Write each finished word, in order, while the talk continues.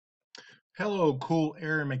Hello, Cool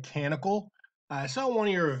Air Mechanical. I saw one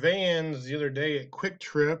of your vans the other day at Quick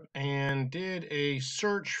Trip and did a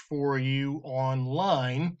search for you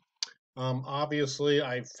online. Obviously,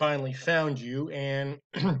 I finally found you, and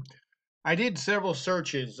I did several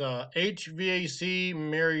searches. HVAC,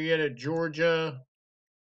 Marietta, Georgia,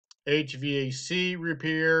 HVAC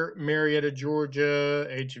repair, Marietta, Georgia,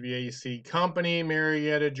 HVAC company,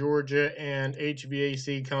 Marietta, Georgia, and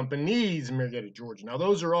HVAC companies, Marietta, Georgia. Now,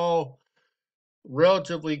 those are all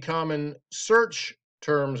relatively common search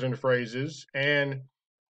terms and phrases, and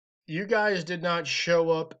you guys did not show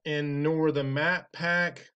up in nor the map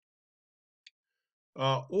pack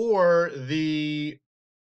or the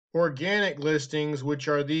organic listings, which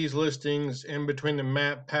are these listings in between the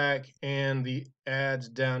map pack and the ads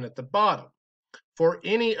down at the bottom, for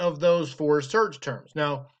any of those four search terms.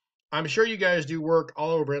 Now, I'm sure you guys do work all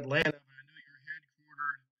over Atlanta. I know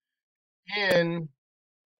you're headquartered in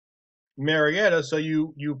Marietta, so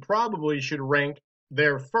you probably should rank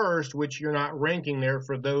there first, which you're not ranking there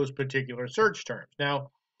for those particular search terms.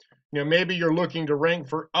 Now, maybe you're looking to rank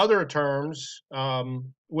for other terms,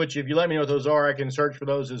 which if you let me know what those are, I can search for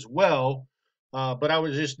those as well. But I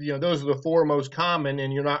was just, those are the four most common,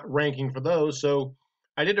 and you're not ranking for those. So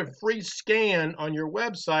I did a free scan on your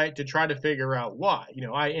website to try to figure out why.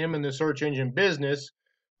 I am in the search engine business,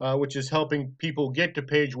 which is helping people get to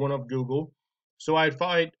page one of Google. So I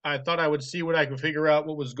thought I would see what I could figure out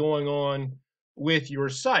what was going on with your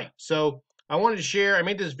site. So I wanted to share, I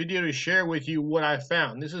made this video to share with you what I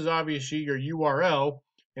found. This is obviously your URL,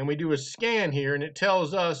 and we do a scan here, and it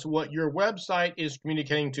tells us what your website is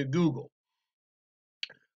communicating to Google.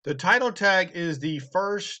 The title tag is the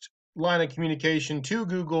first line of communication to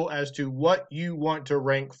Google as to what you want to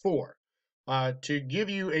rank for. To give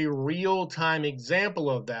you a real-time example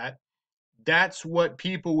of that, that's what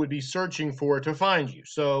people would be searching for to find you.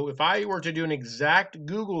 So if I were to do an exact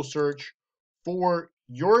Google search for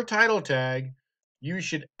your title tag, you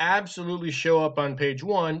should absolutely show up on page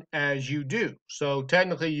one as you do. So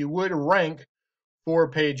technically you would rank for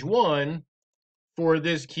page one for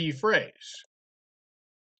this key phrase.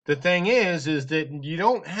 The thing is that you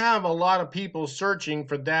don't have a lot of people searching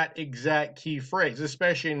for that exact key phrase,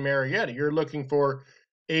 especially in Marietta. You're looking for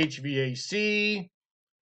HVAC.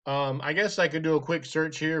 I guess I could do a quick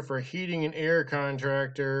search here for heating and air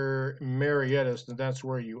contractor Marietta, since that's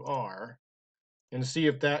where you are, and see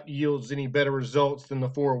if that yields any better results than the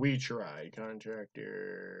four we tried.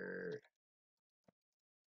 Contractor.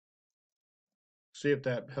 See if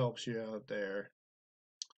that helps you out there.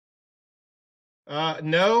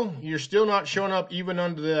 No, you're still not showing up even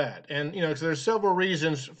under that. And, so there's several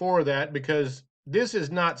reasons for that, because this is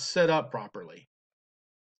not set up properly.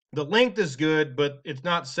 The length is good, but it's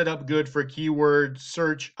not set up good for keyword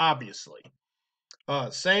search, obviously.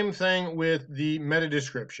 Same thing with the meta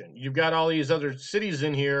description. You've got all these other cities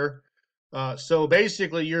in here. So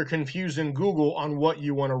basically, you're confusing Google on what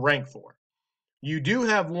you want to rank for. You do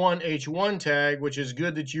have one H1 tag, which is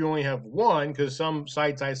good that you only have one, because some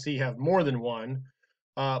sites I see have more than one.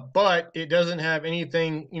 But it doesn't have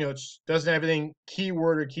anything, it doesn't have anything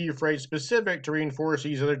keyword or key phrase specific to reinforce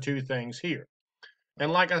these other two things here.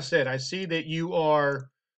 And like I said, I see that you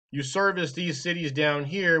service these cities down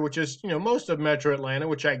here, which is, most of Metro Atlanta,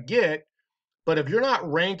 which I get. But if you're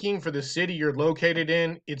not ranking for the city you're located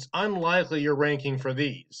in, it's unlikely you're ranking for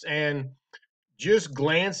these. And just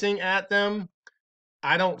glancing at them,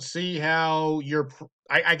 I don't see how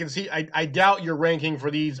I can see, I doubt you're ranking for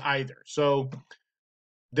these either. So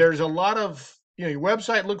there's a lot of, your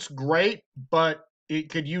website looks great, but it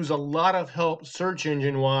could use a lot of help search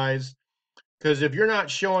engine wise, because if you're not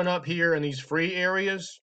showing up here in these free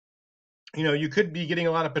areas, you could be getting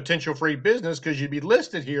a lot of potential free business because you'd be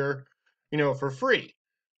listed here, for free.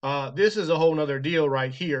 This is a whole nother deal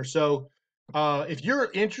right here. So if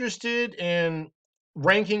you're interested in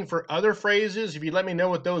ranking for other phrases, if you let me know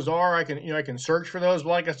what those are, I can search for those. But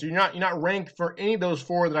like I said, you're not ranked for any of those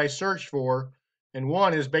four that I searched for, and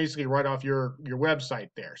one is basically right off your website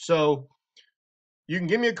there. So you can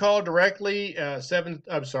give me a call directly,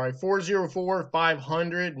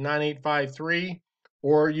 404-500-9853,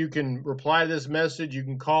 or you can reply to this message. You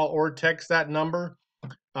can call or text that number.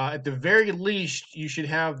 At the very least, you should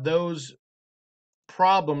have those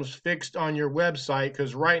problems fixed on your website,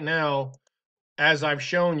 because right now, as I've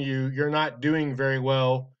shown you, you're not doing very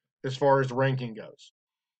well as far as the ranking goes.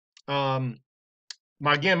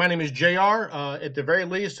 Again, my name is JR. At the very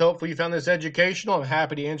least, hopefully you found this educational. I'm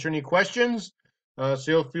happy to answer any questions.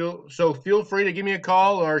 So feel free to give me a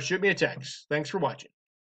call or shoot me a text. Thanks for watching.